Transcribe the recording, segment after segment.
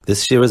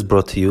This year is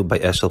brought to you by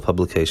Eshel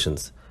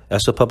Publications.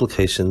 Eshel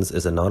Publications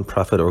is a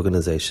non-profit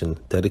organization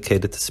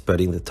dedicated to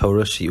spreading the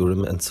Torah,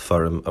 Shiurim, and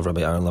Sefarim of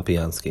Rabbi Aaron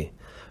Lapiansky.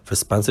 For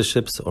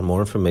sponsorships or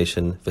more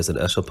information, visit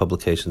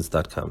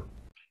eshelpublications.com.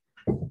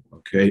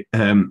 Okay.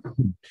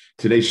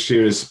 Today's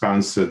share is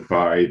sponsored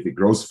by the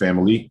Gross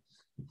family.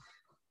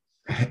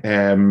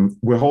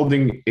 We're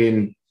holding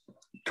in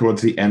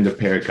towards the end of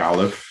Perek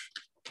Aleph.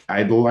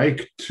 I'd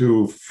like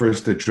to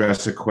first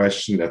address a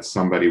question that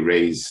somebody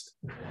raised,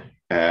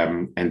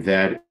 and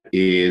that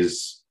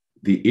is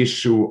the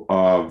issue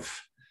of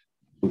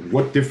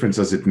what difference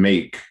does it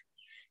make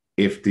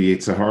if the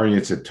Yetzer Hara and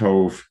Yetzer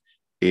Tov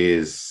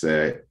is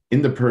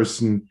in the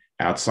person,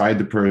 outside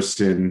the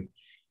person.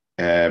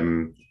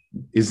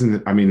 Isn't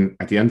it, I mean,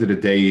 at the end of the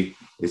day,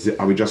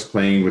 are we just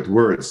playing with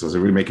words? Does it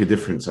really make a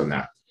difference on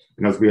that?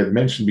 And as we had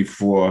mentioned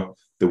before,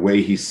 the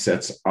way he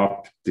sets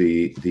up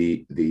the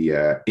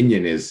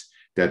inyan is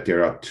that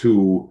there are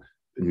two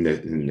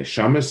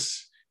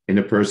neshamas in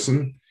a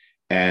person,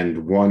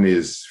 and one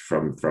is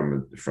from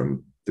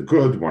the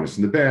good, one is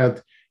from the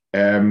bad.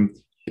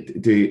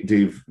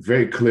 The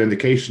very clear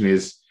indication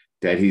is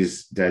that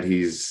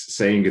he's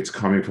saying it's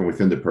coming from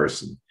within the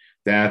person.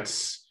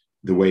 That's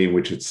the way in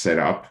which it's set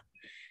up.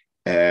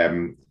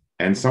 And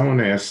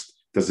someone asked,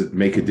 does it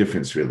make a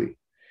difference really?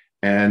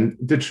 And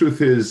the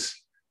truth is,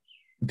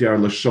 there are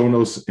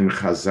Lashonos in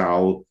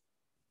Chazal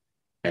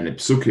and in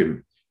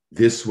Psukim,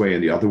 this way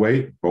and the other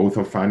way, both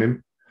are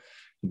fanim.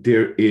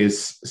 There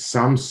is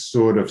some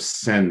sort of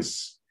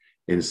sense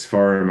in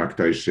Sfarim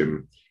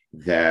Akdoshim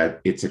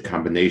that it's a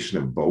combination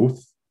of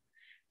both.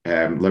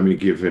 Let me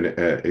give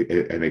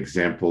an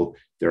example.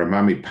 The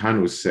Ramami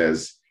Panu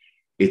says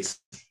it's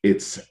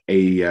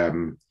a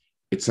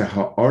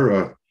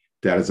ha'ara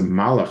that is a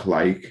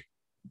malach-like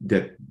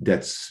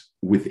that's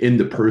within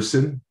the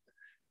person.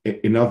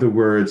 In other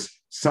words,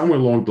 somewhere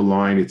along the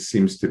line, it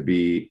seems to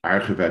be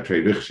Archevat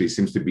Reichshi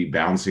seems to be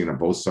balancing on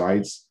both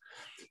sides.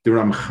 The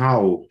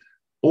Ramchal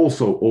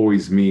also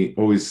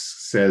always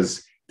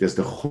says there's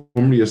the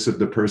chumrius of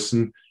the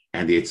person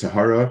and the Yetzer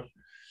Hara.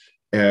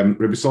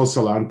 Rabbi Sol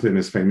Salanta in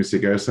his famous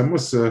Igeres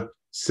Amos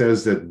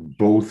says that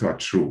both are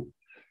true.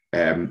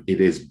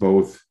 It is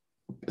both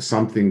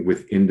something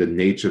within the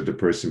nature of the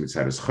person, it's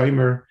his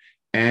chaimer,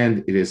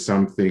 and it is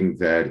something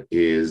that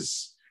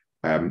is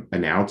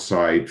an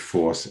outside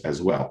force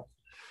as well.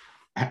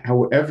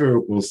 However,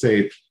 we'll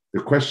say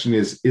the question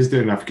is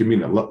there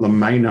nafkamina?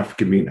 Lamay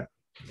nafkamina.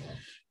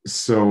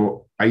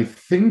 So I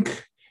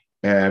think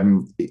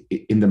in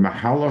the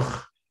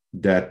mahalach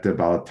that the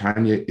Baal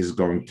HaTanya is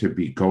going to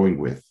be going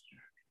with,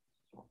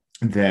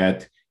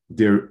 that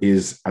there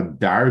is a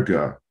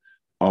darga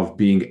of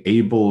being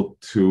able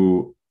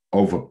to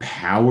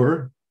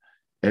overpower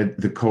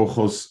the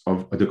kochos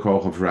of the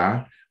koch of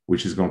Ra,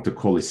 which is going to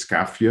call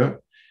iskafia.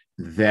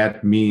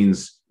 That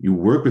means you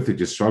work with it,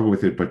 you struggle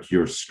with it, but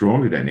you're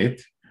stronger than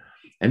it.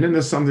 And then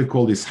there's something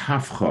called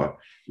ishafcha,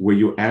 where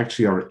you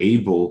actually are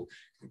able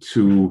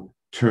to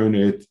turn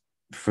it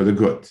for the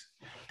good.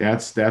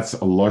 That's a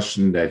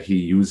lashon that he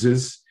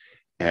uses.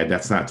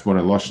 That's not one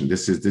of lashon.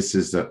 This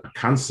is a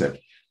concept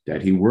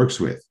that he works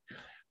with.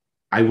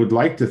 I would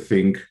like to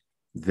think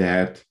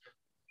that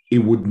it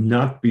would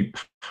not be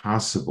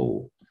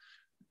possible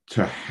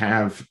to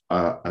have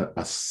a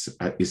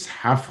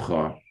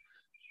ishafcha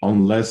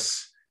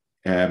unless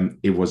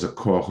it was a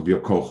koch of your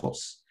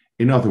kochos.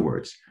 In other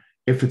words,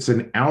 if it's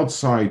an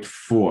outside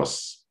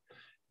force,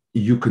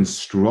 you can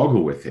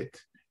struggle with it,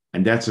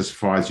 and that's as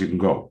far as you can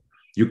go.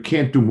 You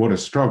can't do more than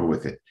struggle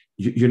with it.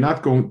 You're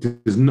not going to.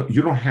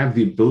 You don't have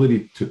the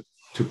ability to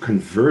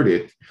convert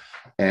it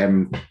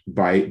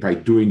by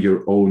doing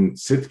your own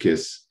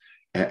sitkis.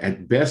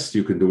 At best,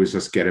 you can do is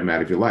just get him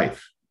out of your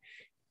life.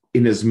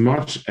 In as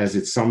much as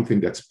it's something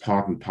that's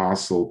part and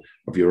parcel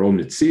of your own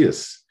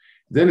mitzias,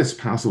 then it's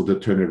possible to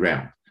turn it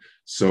around.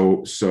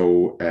 So,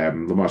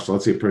 Lamash,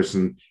 let's say a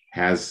person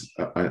has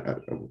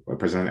a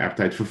present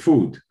appetite for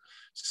food.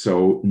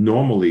 So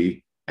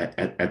normally,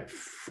 at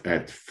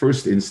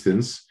first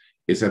instance,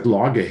 it's at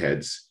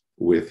loggerheads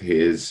with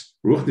his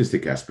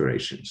ruchnistic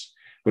aspirations.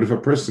 But if a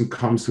person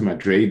comes to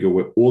Madrega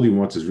where all he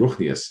wants is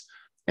ruchnias,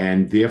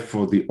 and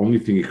therefore the only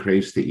thing he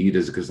craves to eat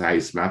is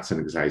gazayis matzah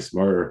and gazayis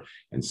mur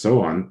and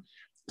so on,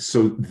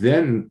 so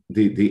then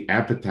the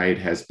appetite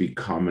has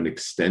become an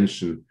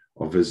extension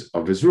of his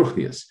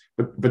ruchnias.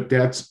 But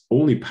that's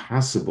only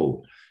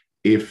possible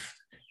if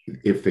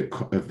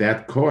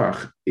that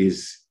koach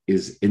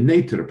is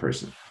innate to the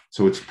person.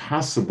 So it's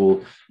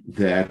possible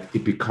that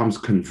it becomes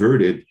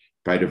converted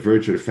by the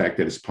virtue of the fact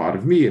that it's part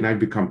of me and I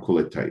become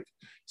kulatite.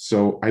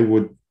 So I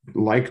would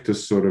like to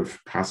sort of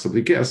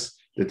possibly guess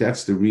that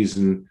that's the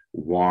reason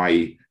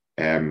why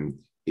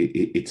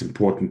it's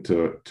important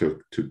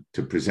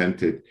to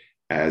present it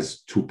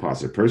as two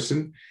parts of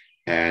person,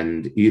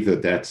 and either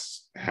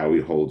that's how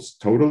he holds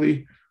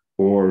totally,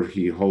 or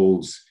he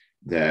holds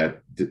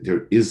that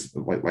there is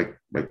like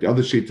the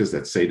other shitas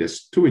that say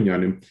there's two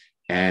inyanim,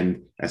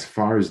 and as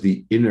far as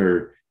the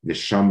inner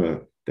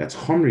neshama that's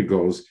chomri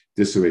goes,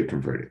 this way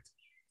converted.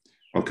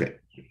 Okay.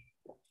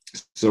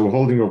 So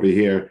holding over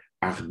here,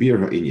 Achbir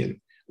Ha'inyan.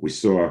 We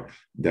saw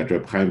that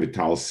Reb Chaim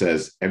Vital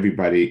says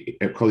everybody,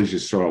 Kol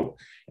Yisrael,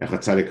 Echad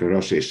Tzaddik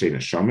Rosh Yeshen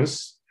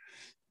Hashamas,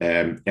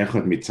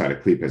 Echad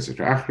Mitzad Klip Ezer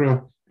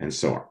Achra, and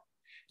so on.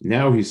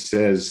 Now he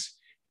says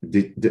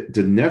the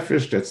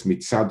nefesh that's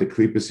Mitzad the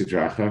Klip Ezer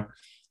Achra,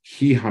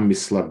 Hi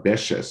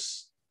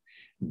HaMislabeshes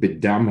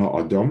B'dam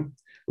HaAdam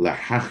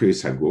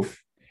Lahachris Haguf.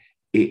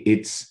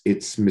 It's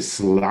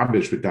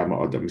mislabish B'dam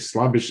HaAdam.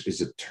 Mislabish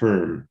is a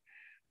term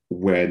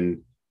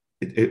when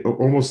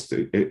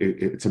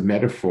it's a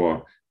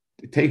metaphor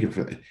taken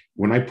for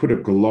when I put a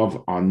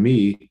glove on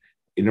me.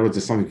 In other words,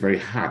 it's something very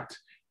hot.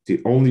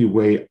 The only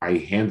way I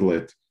handle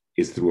it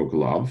is through a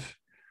glove.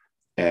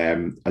 A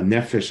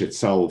nefesh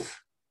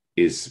itself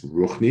is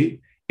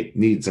ruchni. It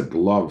needs a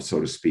glove, so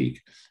to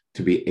speak,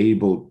 to be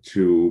able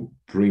to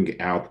bring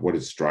out what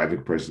it's driving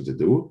a person to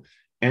do.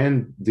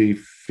 And the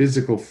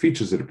physical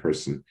features of the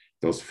person,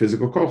 those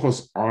physical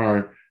kochos,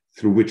 are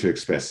through which you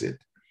express it.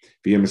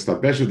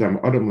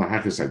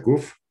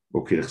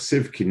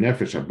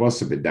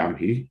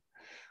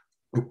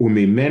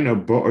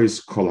 וממנו בואס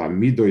כל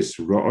המידוס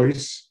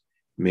רואיס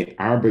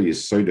מארבע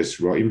יסודס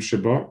רואים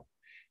שבו,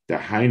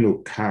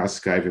 דהיינו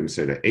כעס גייבים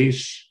סד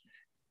האש,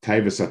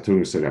 טייבס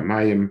אטום סד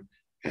המים,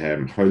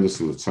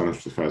 הוילוס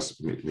לצונף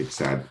לפרס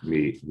מצד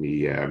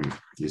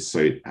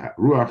מיסוד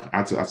הרוח,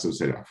 עצם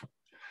סד האפה.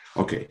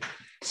 Okay,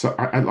 so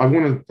I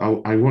want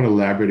to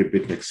elaborate a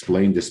bit and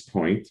explain this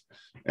point.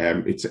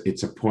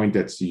 It's a point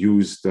that's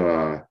used.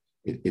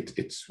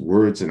 It's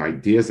words and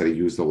ideas that are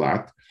used a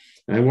lot,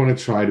 and I want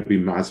to try to be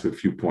massive with a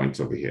few points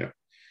over here.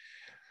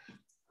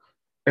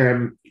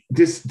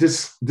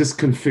 This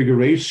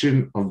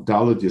configuration of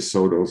Dalet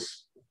Yesodos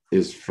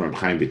is from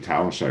Chaim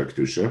Vital and Sha'ar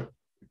Kedusha,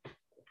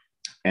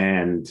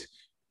 and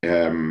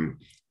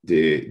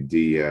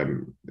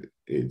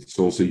it's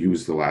also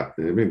used a lot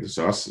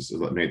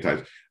many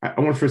times. I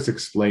want to first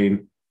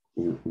explain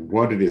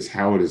what it is,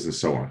 how it is, and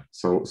so on.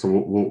 So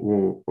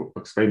we'll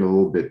explain a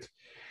little bit.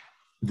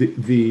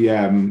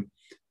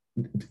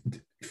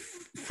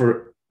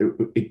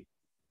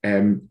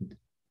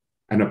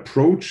 An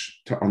approach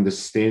to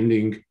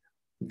understanding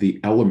the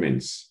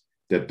elements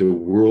that the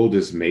world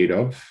is made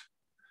of,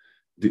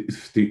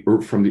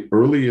 from the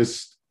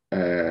earliest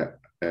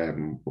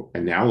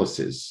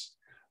analysis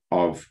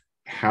of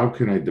how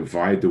can I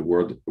divide the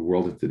world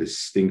into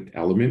distinct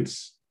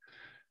elements,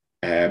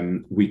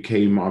 we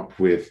came up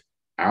with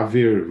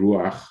Avir,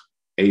 Ruach,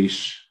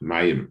 Eish,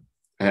 Mayim.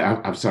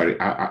 Avir,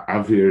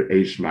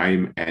 Eish,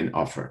 Mayim, and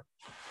Afer.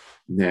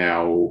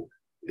 Now,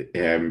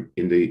 in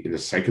the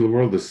secular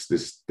world,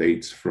 this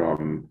dates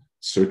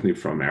certainly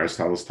from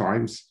Aristotle's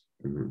times,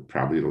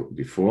 probably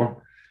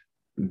before.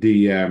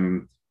 We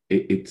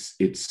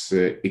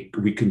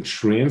can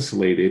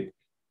translate it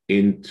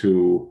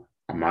into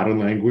a modern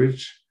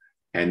language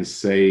and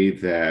say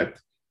that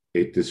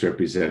this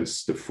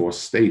represents the four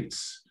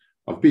states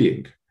of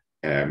being.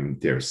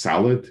 There's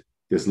solid,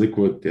 there's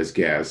liquid, there's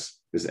gas,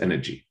 there's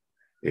energy.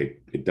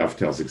 It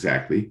dovetails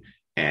exactly,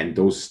 and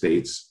those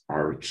states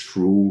are a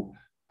true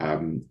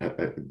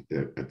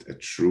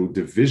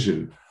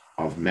division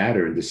of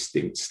matter in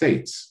distinct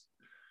states.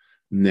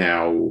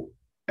 Now,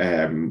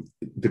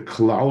 the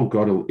Klal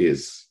Gadol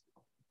is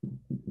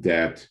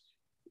that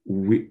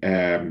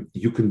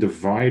you can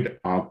divide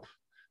up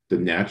the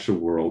natural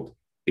world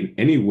in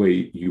any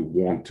way you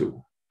want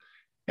to,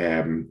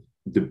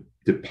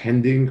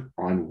 depending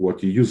on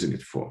what you're using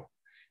it for.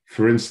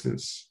 For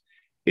instance,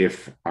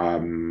 if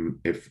I'm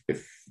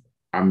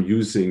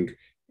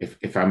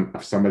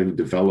somebody who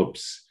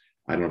develops,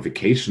 I don't know,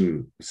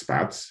 vacation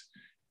spots,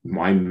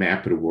 my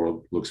map of the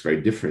world looks very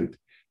different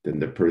than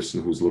the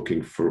person who's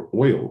looking for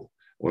oil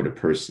or the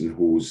person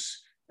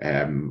who's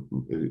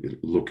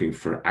looking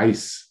for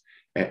ice.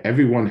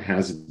 Everyone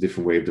has a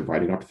different way of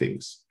dividing up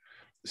things.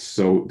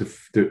 So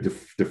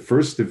the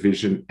first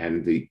division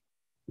and the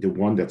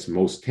one that's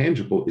most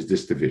tangible is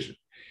this division.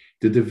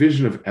 The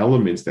division of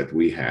elements that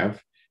we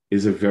have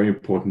is a very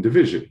important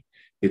division.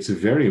 It's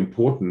very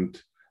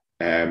important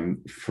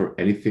for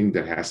anything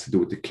that has to do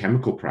with the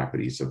chemical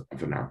properties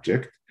of an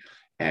object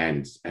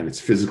and its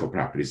physical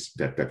properties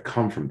that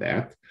come from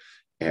that,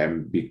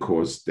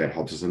 because that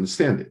helps us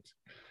understand it.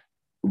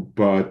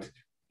 But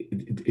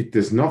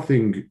there's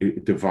nothing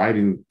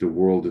dividing the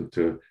world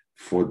into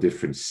four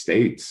different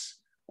states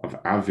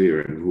of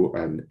Avir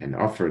and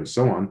Afer and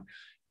so on.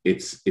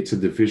 It's a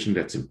division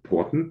that's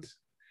important,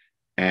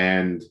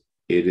 and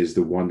it is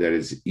the one that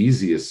is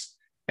easiest.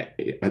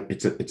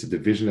 It's a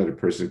division that a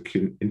person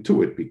can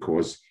intuit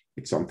because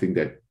it's something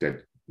that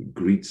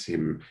greets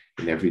him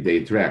in everyday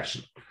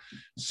interaction.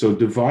 So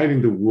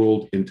dividing the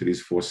world into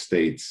these four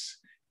states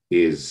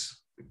is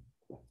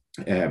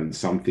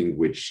something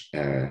which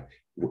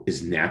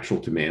is natural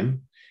to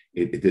man.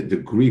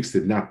 The Greeks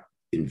did not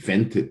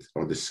invent it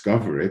or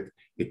discover it.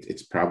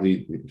 It's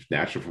probably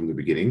natural from the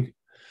beginning.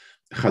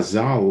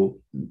 Chazal,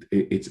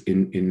 it's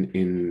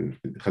in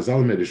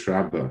Chazal Medrash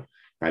Rabbah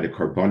by the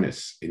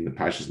Karbonis in the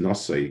Pashas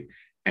Nosai.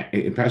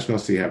 In Pashas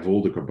Nosai, you have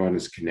all the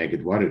Karbonis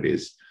connected what it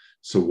is,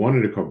 So one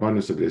of the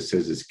korbanos of this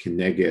says is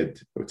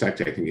keneged. It's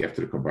actually I think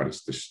after the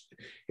korbanos.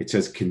 It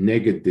says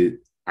keneged the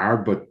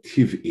arba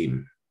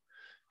tivim,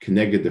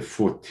 keneged the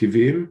 4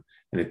 tivim,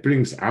 and it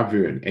brings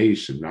avir and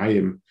eish and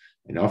mayim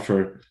and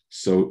offer.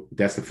 So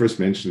that's the first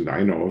mention that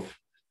I know of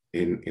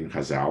in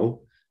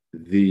Chazal.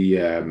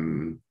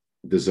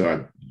 The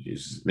Zohar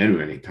uses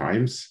many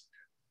times,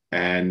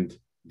 and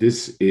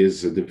this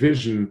is a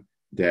division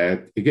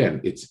that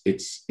again it's a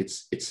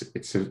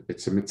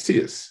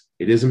metzias.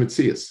 It is a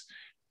metzias.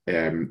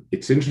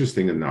 It's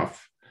interesting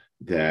enough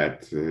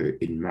that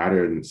in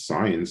modern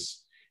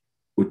science,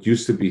 what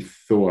used to be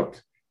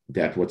thought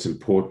that what's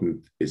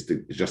important is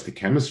just the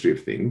chemistry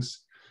of things.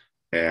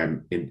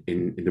 In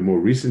the more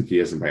recent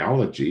years in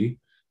biology,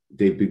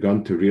 they've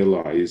begun to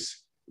realize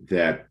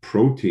that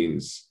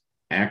proteins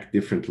act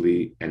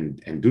differently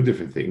and do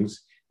different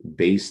things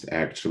based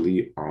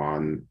actually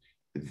on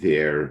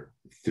their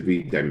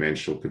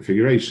three-dimensional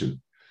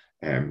configuration.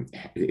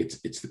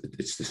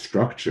 It's the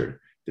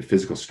structure, the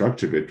physical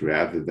structure of it,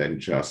 rather than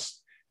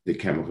just the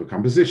chemical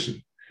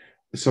composition.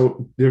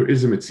 So there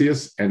is a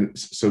metzias, and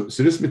so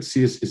this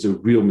metzias is a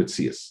real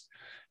metzias.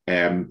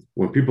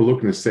 When people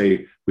look and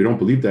say we don't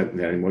believe that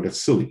anymore,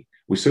 that's silly.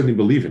 We certainly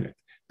believe in it.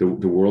 The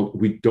world,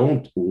 we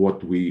don't.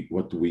 What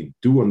we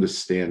do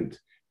understand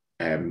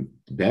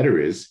better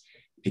is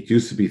it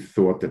used to be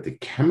thought that the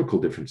chemical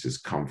differences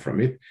come from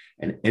it,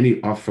 and any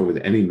offer with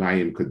any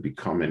mayim could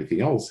become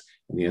anything else.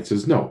 And the answer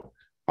is no.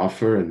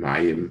 Offer and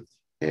mayim,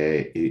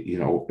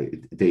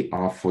 they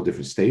are 4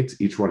 different states.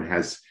 Each one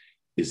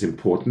is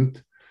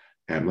important.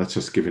 Let's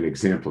just give an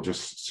example,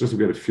 just to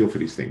get a feel for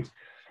these things.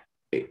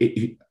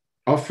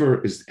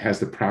 Offer has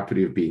the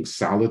property of being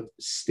solid,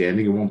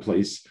 standing in one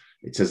place.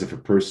 It says if a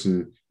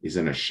person is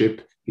in a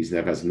ship, he's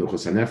never has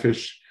menuchas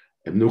hanefesh.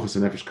 And menuchas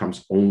hanefesh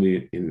comes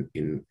only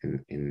in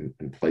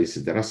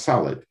places that are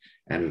solid,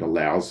 and it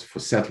allows for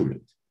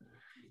settlement.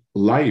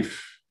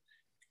 Life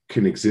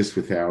can exist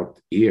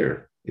without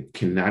air. It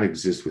cannot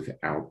exist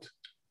without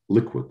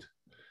liquid.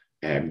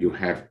 You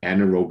have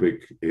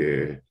anaerobic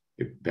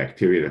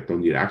bacteria that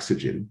don't need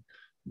oxygen,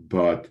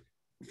 but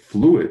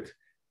fluid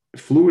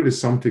is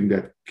something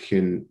that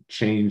can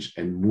change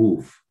and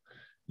move.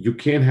 You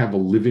can't have a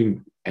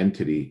living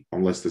entity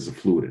unless there's a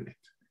fluid in it,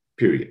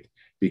 period.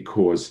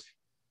 Because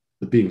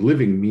being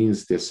living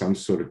means there's some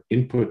sort of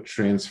input,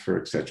 transfer,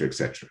 et cetera, et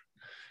cetera.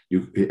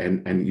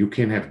 And you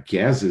can't have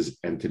gases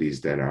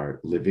entities that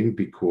are living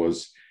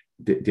because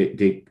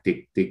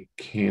they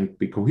can't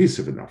be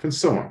cohesive enough, and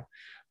so on.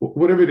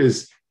 Whatever it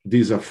is,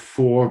 these are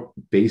 4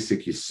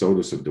 basic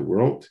yisodos of the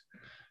world.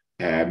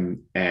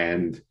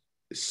 And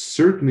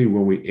certainly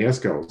when we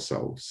ask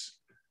ourselves,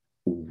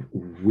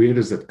 where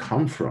does that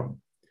come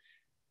from?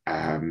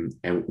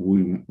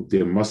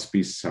 There must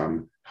be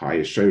some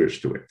higher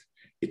shirish to it.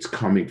 It's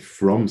coming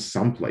from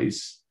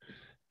someplace,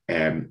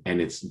 and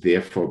it's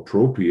therefore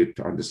appropriate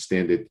to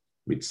understand it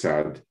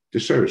mitzad the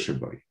shirish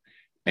haboy.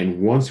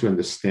 And once we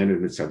understand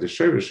it mitzad the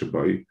shirish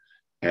haboy,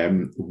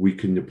 we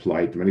can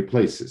apply it to many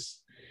places.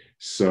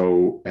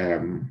 So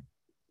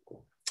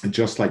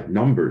just like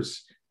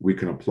numbers, we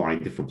can apply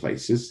in different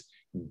places.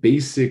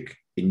 Basic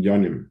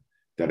inyanim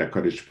that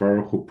HaKadosh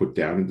Baruch Hu put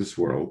down in this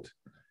world,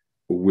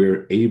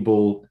 we're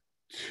able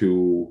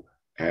to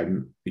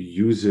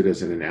use it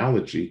as an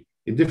analogy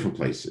in different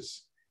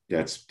places.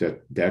 That's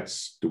the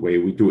way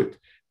we do it.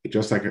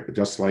 Just like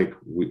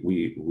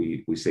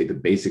we say the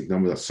basic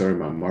number of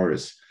Sarim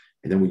Amaris,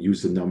 and then we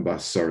use the number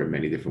Sarim in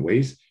many different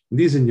ways. And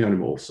these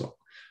inyanim also.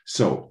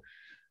 So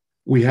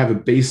we have a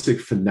basic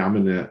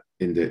phenomenon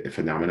in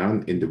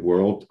the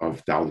world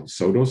of Dalit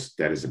Sodos,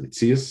 that is a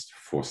Metzias,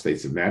 4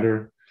 states of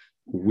matter.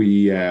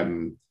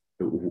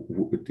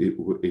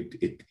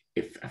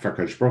 If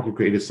HaKadosh Baruch Hu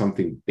created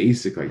something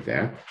basic like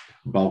that,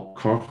 Bal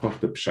Korchoch,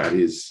 the pshat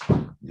is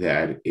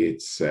that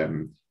it's a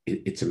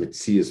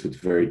Metzias with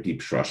very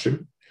deep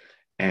shroshim,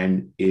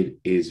 and it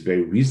is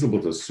very reasonable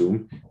to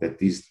assume that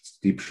these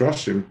deep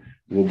shroshim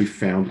will be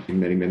found in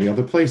many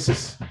other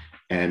places.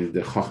 And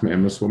the Chachmei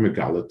Emes will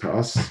megala to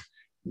us,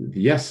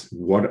 yes,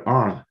 what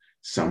are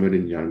some of the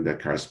inyanim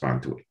that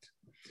correspond to it?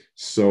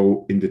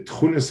 So in the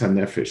Tchunas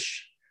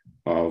HaNefesh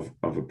of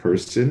a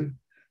person,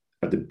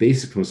 the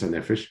basic Tchunas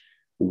HaNefesh,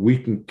 we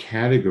can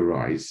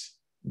categorize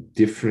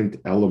different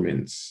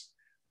elements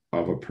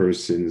of a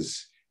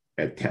person's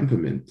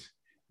temperament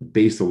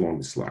based along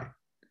this line.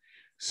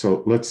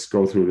 So let's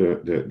go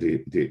through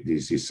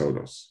these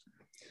yisodos.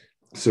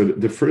 So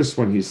the first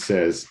one he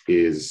says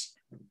is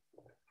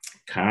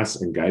Kas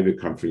and Gaiva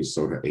come from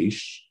Yisod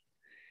HaEish.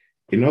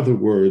 In other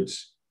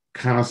words,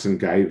 Kas and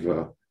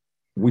Gaiva,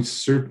 we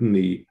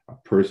certainly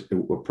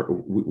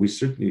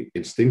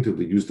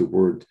instinctively use the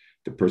word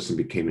the person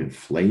became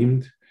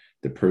inflamed,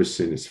 the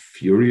person is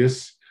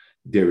furious,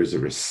 there is a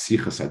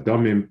resichas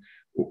adamim.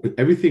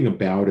 Everything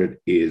about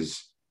it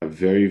is a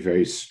very,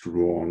 very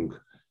strong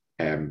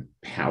and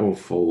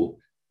powerful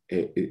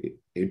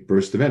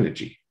burst of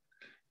energy.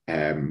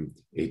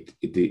 It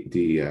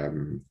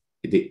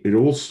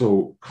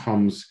also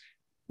comes,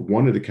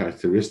 one of the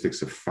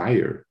characteristics of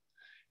fire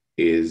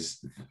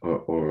is,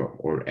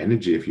 or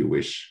energy, if you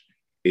wish,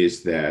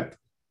 is that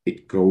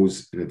it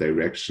goes in a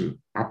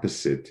direction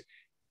opposite.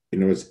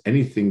 In other words,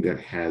 anything that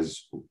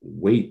has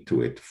weight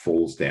to it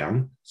falls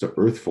down. So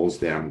earth falls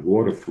down,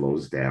 water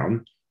flows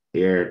down,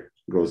 air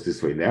goes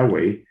this way and that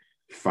way.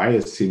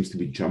 Fire seems to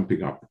be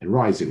jumping up and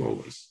rising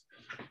always.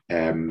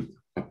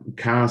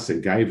 Kaas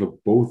and Gaiva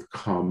both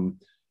come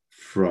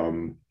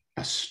from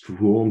a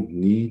strong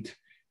need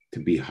to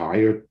be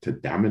higher, to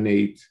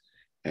dominate.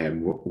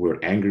 And we're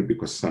angry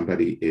because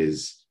somebody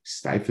is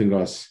stifling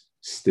us,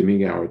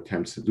 stemming our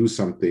attempts to do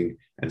something,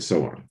 and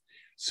so on.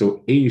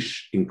 So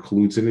Aish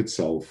includes in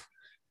itself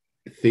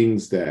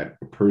things that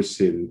a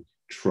person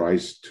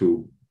tries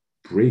to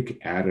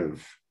break out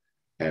of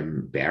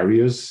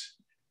barriers,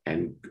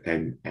 and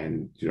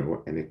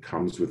it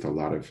comes with a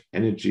lot of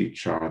energy,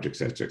 charge,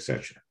 etc.,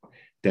 etc.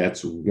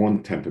 That's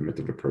one temperament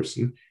of a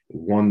person,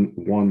 one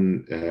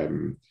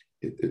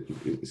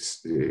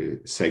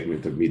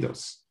segment of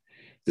midos.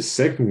 The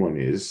second one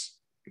is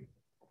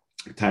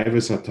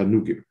taivas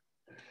hatanugim.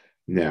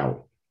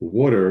 Now,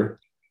 water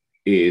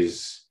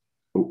is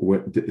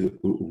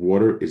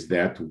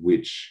that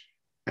which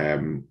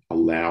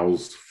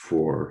allows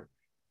for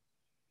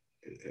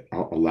a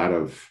lot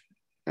of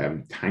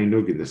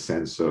tainug, in the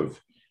sense of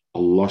a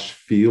lush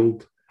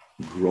field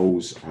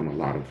grows on a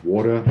lot of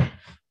water.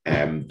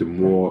 The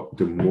more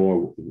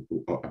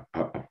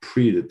a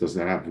tree that does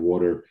not have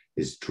water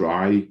is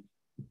dry,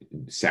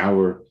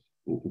 sour.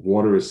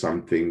 Water is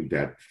something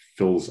that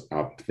fills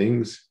up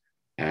things,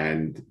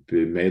 and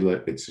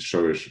b'meila it's a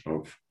shorish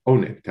of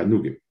oneg,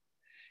 tanugim.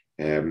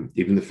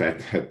 Even the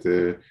fact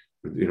that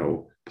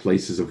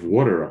places of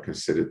water are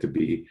considered to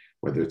be,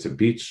 whether it's a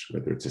beach,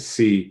 whether it's a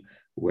sea,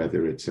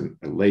 whether it's a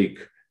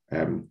lake,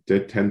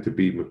 they tend to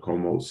be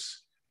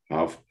makomos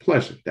of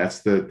pleasure. That's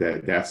the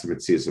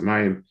Metzias of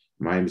Mayim.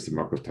 Mayim is the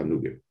mark of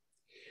Tanugim.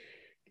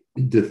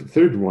 The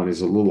third one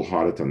is a little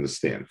harder to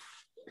understand.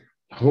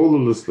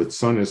 Hololus,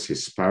 Litzonis,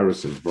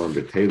 Hisparus, and Dvarim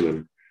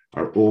B'Telim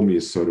are all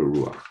Miyasod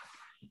Ruach.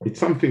 It's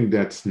something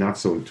that's not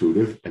so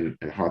intuitive and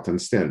hard to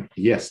understand.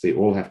 Yes, they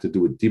all have to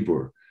do with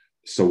Dibur.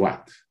 So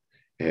what?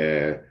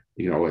 And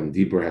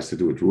Dibur has to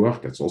do with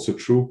Ruach. That's also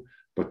true.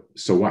 But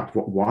so what?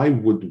 Why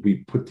would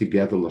we put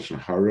together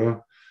Lashon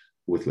Hara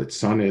with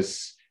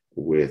Litzonis,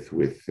 with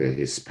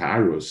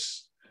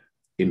Hisparus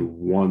in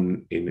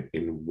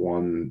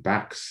one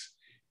box?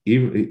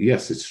 Even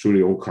yes, it's true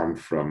they all come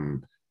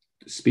from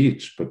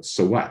speech, but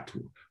so what?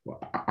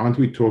 Aren't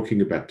we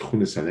talking about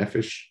Tchunas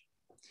HaNefesh?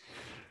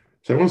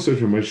 So I want to say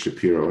from Moshe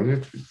Shapiro,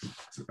 and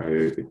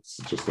it's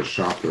just a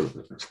sharper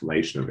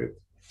explanation of it,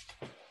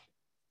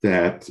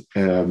 that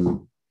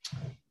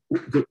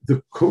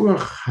the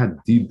Korach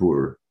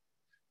HaDibur,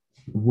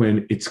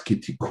 when it's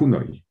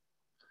Kitikunoi,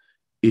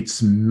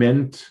 it's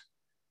meant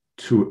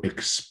to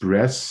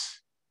express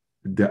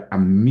the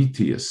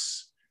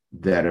amitius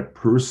that a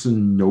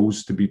person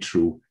knows to be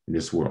true in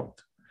this world.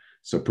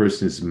 So a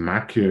person is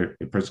makir,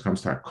 a person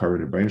comes to Hakar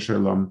and Rebbeinu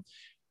Shalom,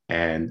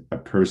 and a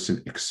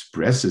person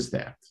expresses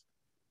that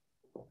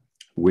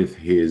with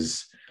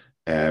his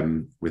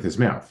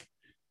mouth.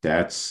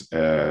 That's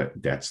the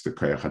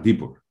Koyach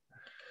HaDibur.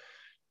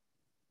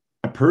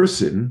 A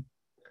person,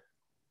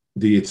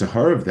 the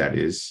Yitzhahar of that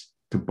is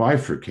to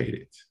bifurcate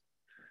it.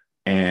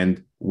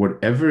 And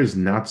whatever is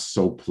not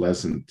so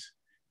pleasant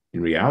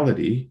in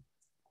reality,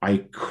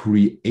 I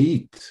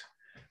create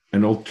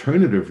an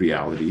alternative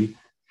reality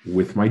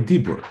with my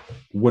dibur.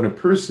 When a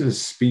person is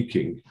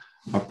speaking,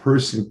 a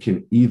person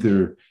can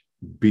either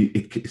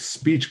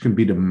speech can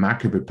be the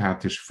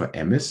makabepatish for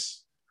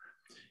emes.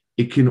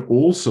 It can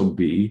also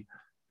be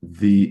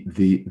the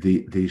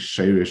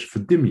sheirish for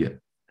dimya.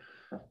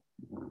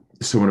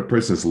 So when a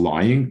person is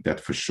lying, that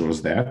for sure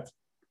is that.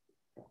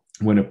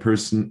 When a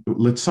person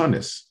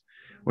litzanis,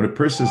 when a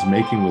person is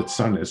making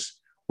litzanis,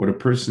 what a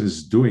person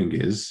is doing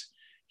is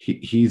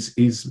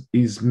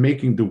he's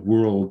making the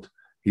world,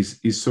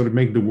 he's sort of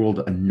making the world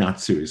a not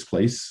serious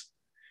place.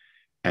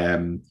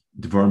 Dvarim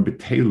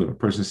B'Telim, a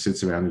person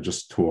sits around and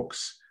just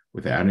talks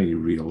without any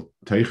real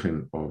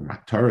teichen or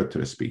matara to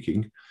the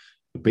speaking.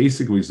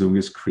 Basically, what he's doing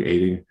is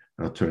creating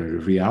an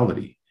alternative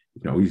reality.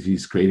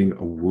 He's creating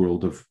a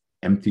world of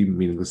empty,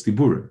 meaningless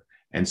diburim,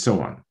 and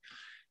so on.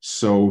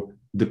 So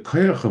the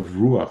koyach of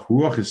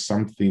ruach is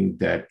something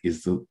that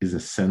is in a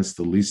sense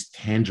the least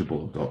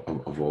tangible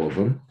of all of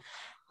them,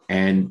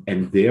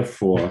 and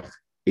therefore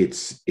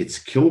its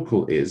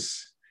kilkul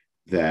is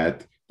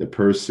that the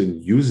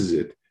person uses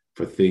it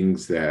for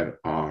things that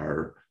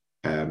are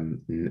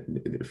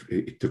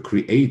to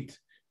create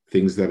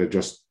things that are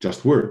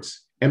just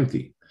words,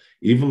 empty.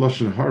 Even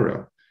lashon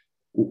hara.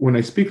 When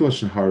I speak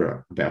lashon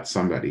hara about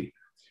somebody,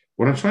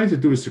 what I'm trying to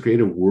do is to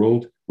create a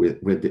world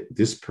where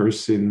this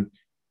person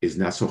is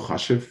not so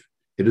chashiv.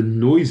 It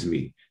annoys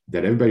me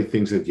that everybody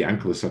thinks that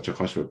Yankel is such a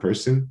chashiv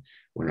person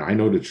when I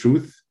know the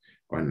truth.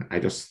 When I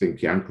just think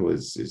Yankel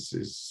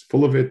is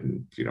full of it,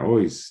 and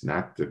he's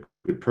not a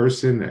good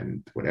person,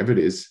 and whatever it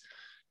is,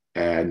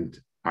 and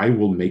I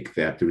will make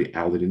that the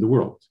reality in the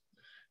world.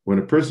 When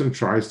a person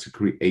tries to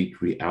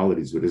create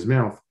realities with his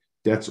mouth,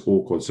 That's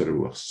all called Sod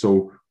HaRuach.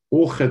 So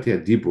all Chet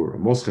HaDibur,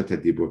 most Chet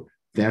HaDibur,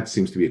 that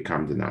seems to be a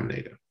common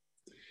denominator.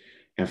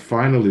 And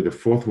finally, the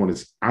fourth one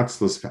is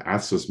Atzlos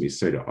V'Atzlos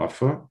Miseda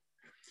Offer,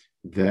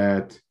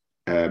 that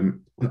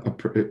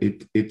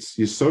it's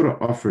Yesod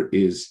HaOffer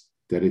is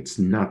that it's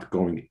not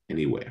going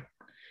anywhere.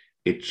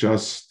 It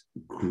just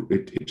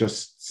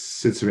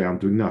sits around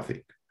doing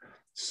nothing.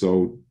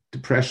 So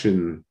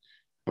depression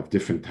of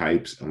different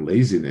types and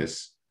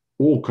laziness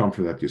all come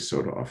from that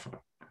Yesod HaOffer.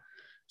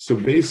 So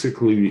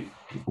basically,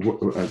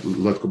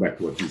 let's go back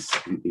to what he's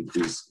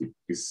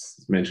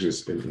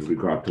mentioned in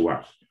regard to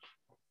what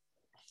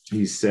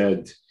he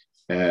said.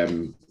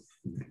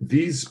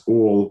 These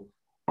all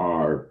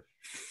are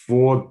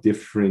four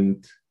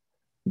different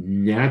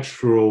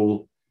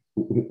natural.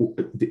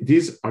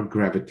 These are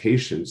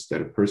gravitations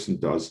that a person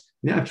does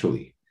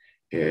naturally.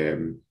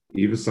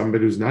 Even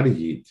somebody who's not a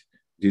Yid,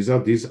 these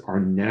are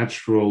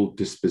natural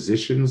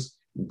dispositions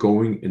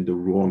going in the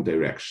wrong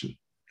direction,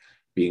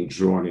 being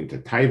drawn into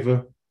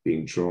Taiva,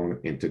 being drawn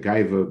into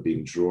Gaiva,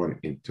 being drawn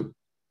into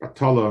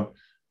Batala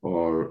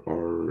or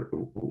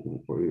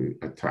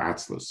to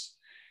Atzlus.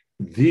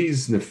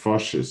 These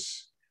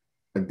nefashis,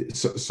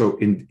 so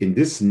in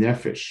this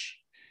nefesh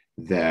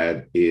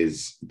that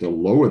is the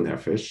lower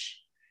nefesh,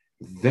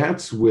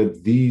 that's where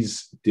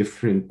these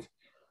different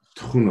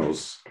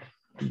tchunos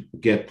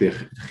get their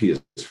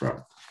chiyas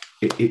from.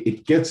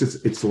 It gets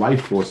its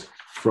life force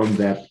from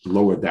that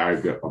lower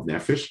darga of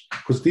nefesh,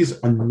 because these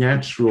are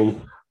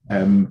natural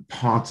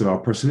parts of our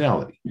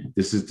personality.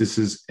 This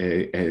is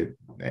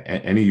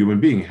any human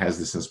being has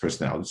this as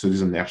personality. So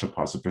these are natural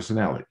parts of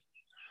personality.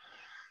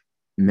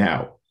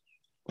 Now,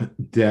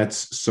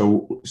 that's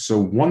so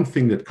one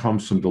thing that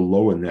comes from the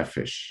lower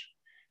nefesh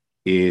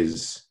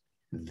is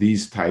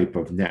these type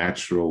of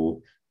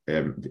natural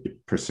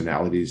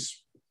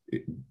personalities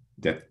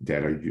that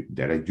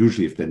are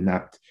usually, if they're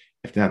not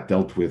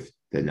dealt with,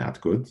 they're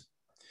not good.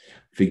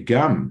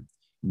 Vigam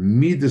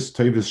midas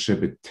toivus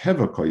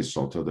shebeteva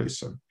koyisol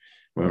todoisam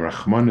when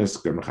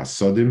rachmanis gem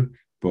chasodim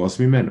boas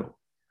mimenu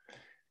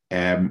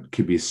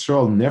ki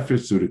b'Yisrael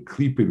nefesh zu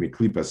reklipi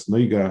miklipas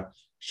noiga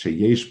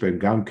sheyesh ben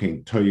gam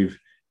kein toiv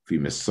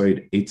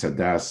v'mesoid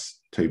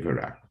eitzadas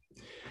toivera.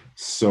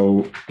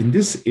 So in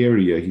this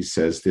area, he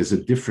says there's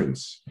a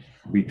difference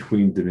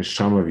between the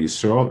neshama of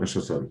Yisrael and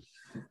Shosam.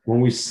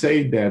 When we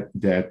say that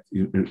there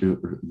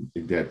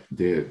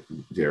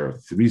are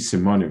three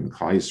simonim,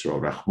 Klal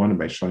Yisrael, Rachmanim,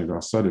 Beishanim,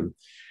 Asadim,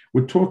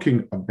 we're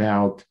talking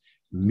about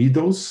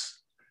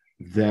midos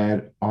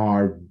that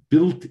are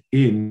built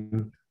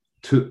in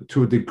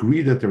to a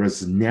degree that they're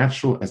as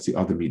natural as the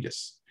other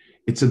midos.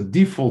 It's a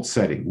default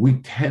setting.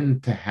 We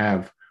tend to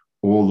have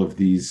all of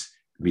these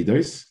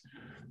midos.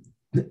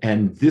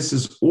 And this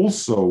is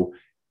also,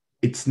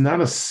 it's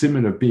not a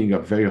siman of being a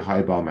very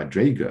high Baal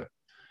Madrega.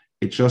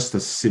 It's just a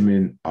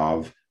siman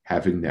of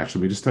having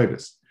natural midas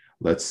toivus.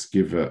 Let's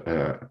give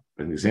an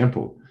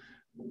example.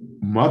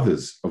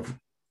 Mothers of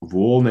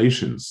all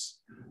nations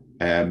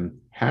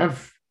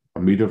have a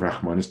midah of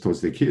Rahmanis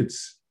towards their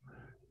kids.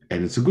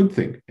 And it's a good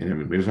thing. And a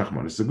midah of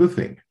Rahmanis is a good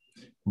thing.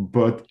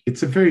 But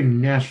it's a very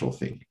natural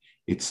thing.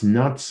 It's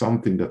not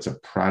something that's a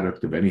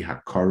product of any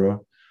hakara,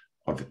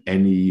 of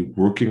any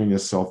working on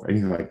yourself,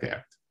 anything like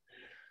that.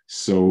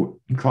 So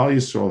Klal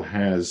Yisrael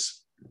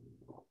has,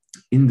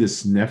 in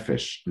this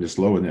nefesh, in this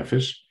lower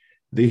nefesh,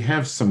 they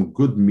have some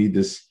good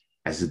midas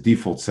as a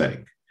default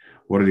setting.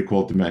 What do they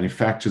call it? The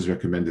manufacturer's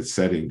recommended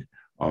setting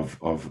of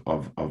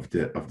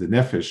the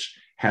nefesh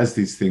has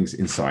these things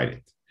inside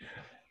it.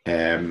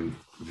 And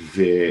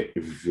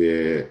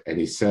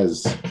he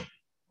says,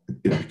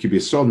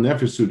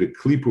 nefesh the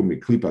klipu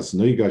miklipas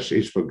noiga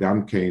sheish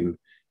gam kein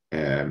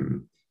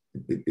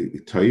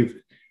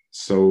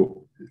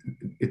so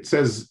it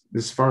says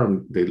this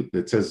farm.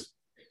 It says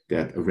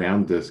that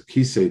around the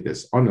kisei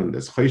there's onan,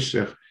 there's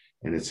choshech,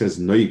 and it says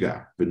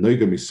noiga, but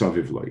noiga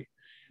misaviv loy.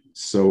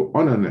 So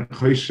onan and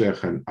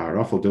choshech and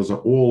arafel, those are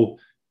all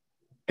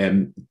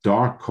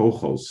dark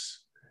kochos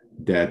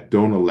that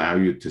don't allow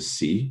you to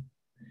see.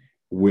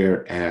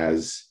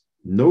 Whereas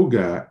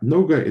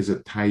noga is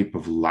a type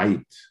of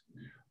light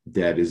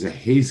that is a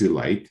hazy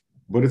light,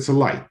 but it's a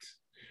light.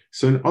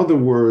 So in other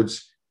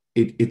words,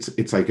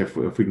 it's like if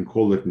we can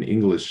call it in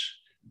English,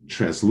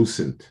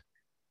 translucent,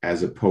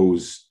 as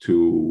opposed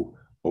to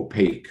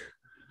opaque,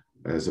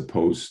 as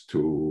opposed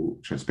to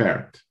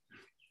transparent.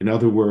 In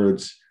other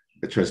words,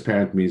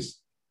 transparent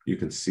means you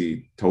can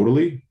see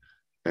totally.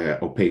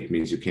 Opaque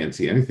means you can't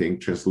see anything.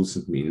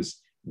 Translucent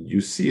means you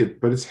see it,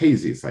 but it's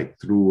hazy. It's like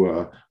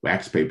through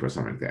wax paper or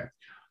something like that.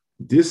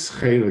 This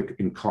chelik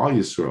in Klal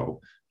Yisrael,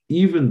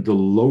 even the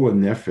lower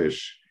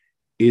nefesh,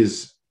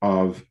 is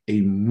of a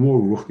more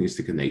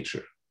ruchnistic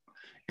nature.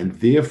 And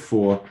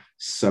therefore,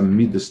 some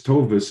midas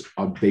tovas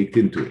are baked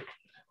into it.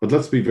 But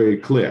let's be very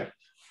clear.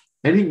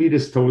 Any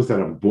midas tovas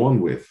that I'm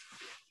born with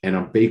and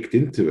are baked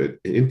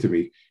into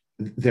me,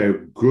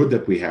 they're good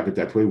that we have it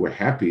that way. We're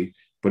happy,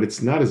 but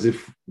it's not as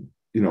if,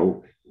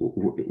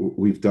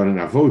 we've done an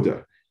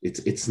avoda.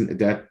 It's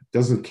that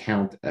doesn't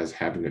count as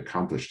having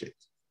accomplished it.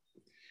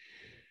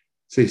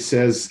 So he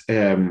says,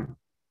 Masha'enki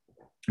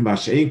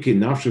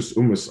nafshus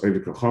umas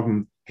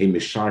oivikachavim he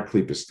mishar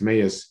klipes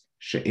tmeis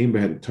she'en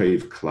behen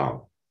toiv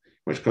klal.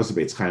 Which goes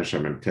about Chaim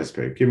Shamem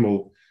Tesper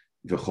Gimel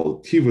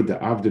v'chol tivu de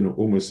avdin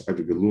umas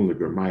oivigalun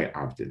legermai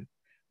avdin.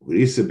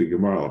 Urisa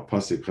b'gemar al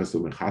pasik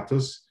chesed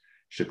mechatos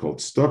shekol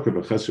stoker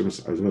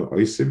v'chesed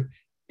oisim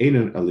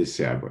einen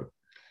aliseaba.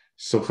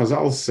 So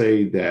Chazal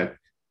say that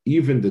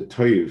even the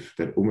toiv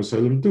that umas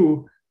oilim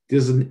do,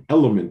 there's an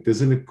element,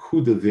 there's an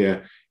akuda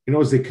there. You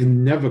know, they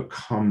can never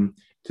come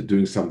to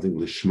doing something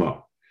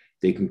lishma.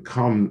 They can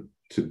come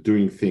to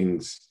doing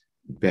things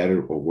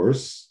better or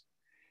worse.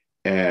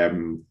 But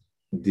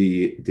a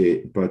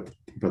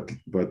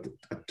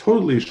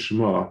totally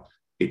shma,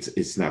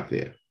 it's not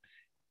there.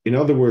 In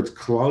other words,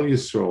 Klal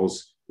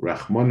Yisrael's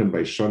Rachmanim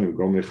Baishanim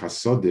Gomei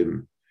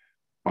Chasodim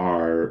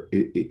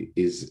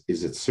is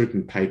a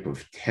certain type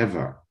of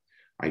teva,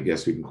 I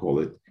guess we can call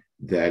it,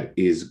 that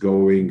is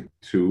going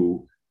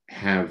to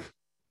have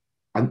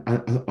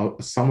a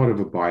somewhat of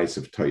a bias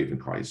of Toiv in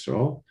Klal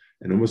Yisrael,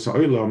 and Umas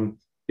Ha'olam,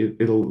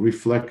 it'll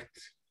reflect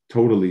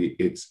totally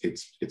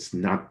it's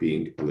not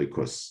being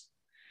elikus.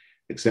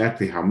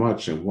 Exactly how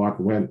much and what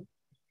when,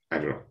 I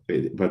don't know.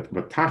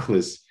 But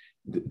Tachlis,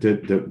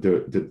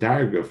 the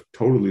darg of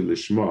totally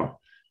lishma,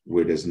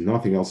 where there's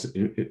nothing else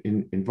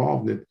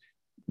involved in it,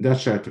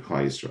 that's Shayat to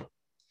Klal Yisrael.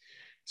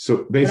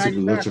 So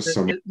basically, let's just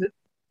sum it.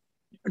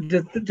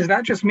 Does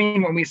that just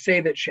mean when we say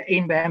that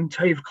she'ein b'hem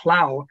toiv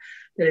klal,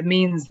 that it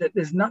means that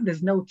there's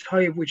no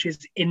toiv which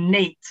is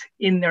innate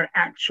in their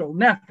actual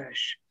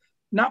nefesh,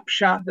 not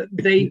pshat that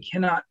they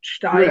cannot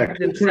steig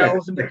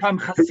themselves and become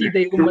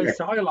chasidei umay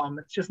sa'olam?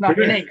 It's just not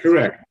innate.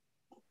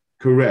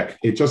 Correct.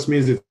 It just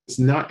means it's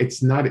not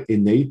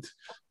innate,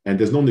 and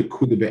there's no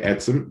nekuda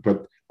be'etzem.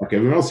 But like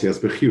everyone else, he has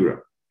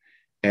bechira.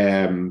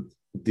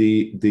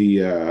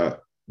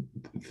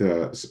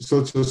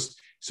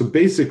 So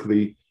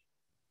basically,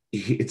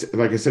 it's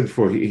like I said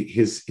before,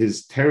 his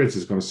teretz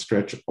is going to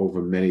stretch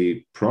over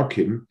many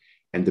prakim,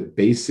 and the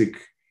basic,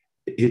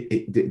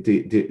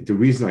 the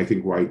reason I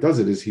think why he does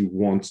it is he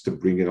wants to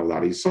bring in a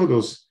lot of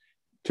yisodos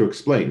to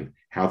explain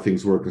how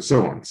things work and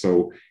so on.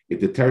 So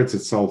the teretz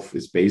itself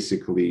is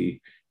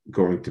basically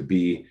going to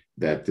be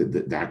that the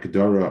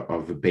Hakdara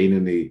of a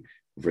Beinani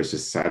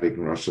versus Tzaddik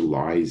and Rasha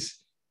lies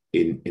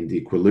in the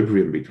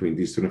equilibrium between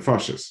these two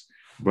nefashos.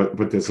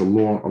 But there's a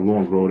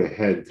long road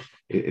ahead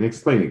in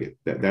explaining it.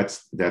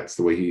 That's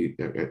the way he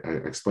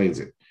explains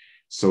it.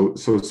 So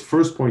his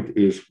first point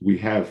is we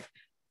have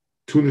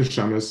two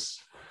neshamas.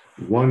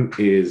 One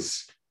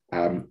is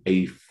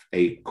a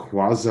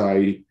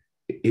quasi.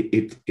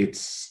 It's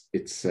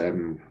what's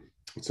the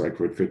right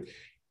word for it?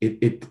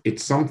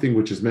 It's something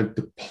which is meant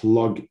to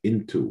plug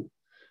into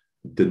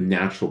the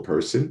natural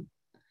person,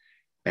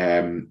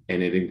 and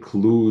it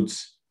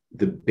includes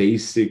the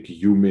basic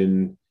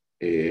human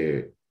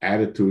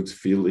attitudes,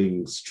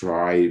 feelings,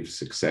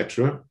 drives,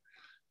 etc.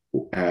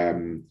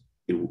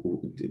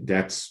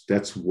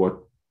 That's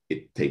what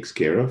it takes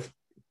care of.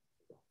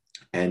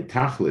 And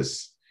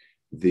Tachlis,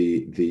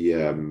 the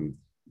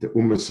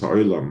Umas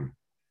Ha'olam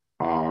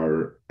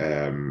are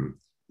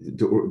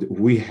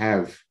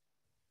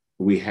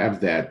we have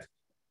that.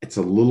 It's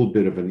a little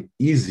bit of an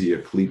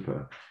easier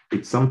klipa.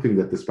 It's something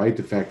that, despite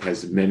the fact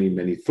has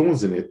many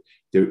thorns in it,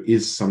 there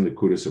is some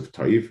nekudas of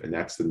toiv, and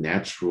that's the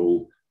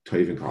natural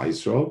toiv in Klal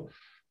Yisrael.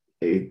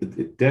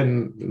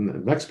 Then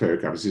the next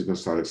paragraph, obviously, is going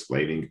to start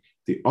explaining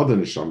the other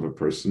neshama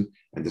person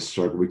and the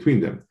struggle between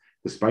them.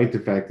 Despite the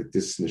fact that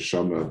this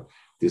neshama,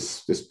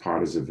 this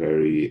part is a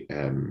very,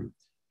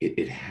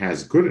 it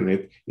has good in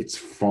it, it's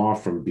far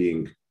from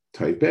being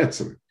toiv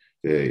be'etzem.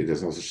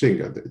 There's no such thing.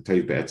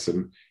 Toiv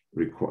be'etzem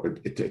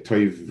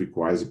toiv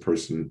requires a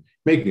person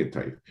making it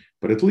toiv,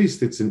 but at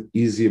least it's an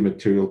easier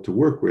material to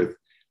work with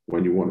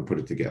when you want to put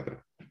it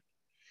together.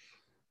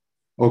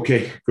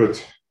 Okay,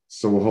 good.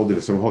 So we'll hold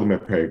it. So we're holding my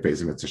parak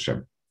Beis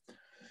Hashem.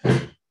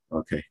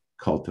 Okay,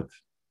 Kol Tov.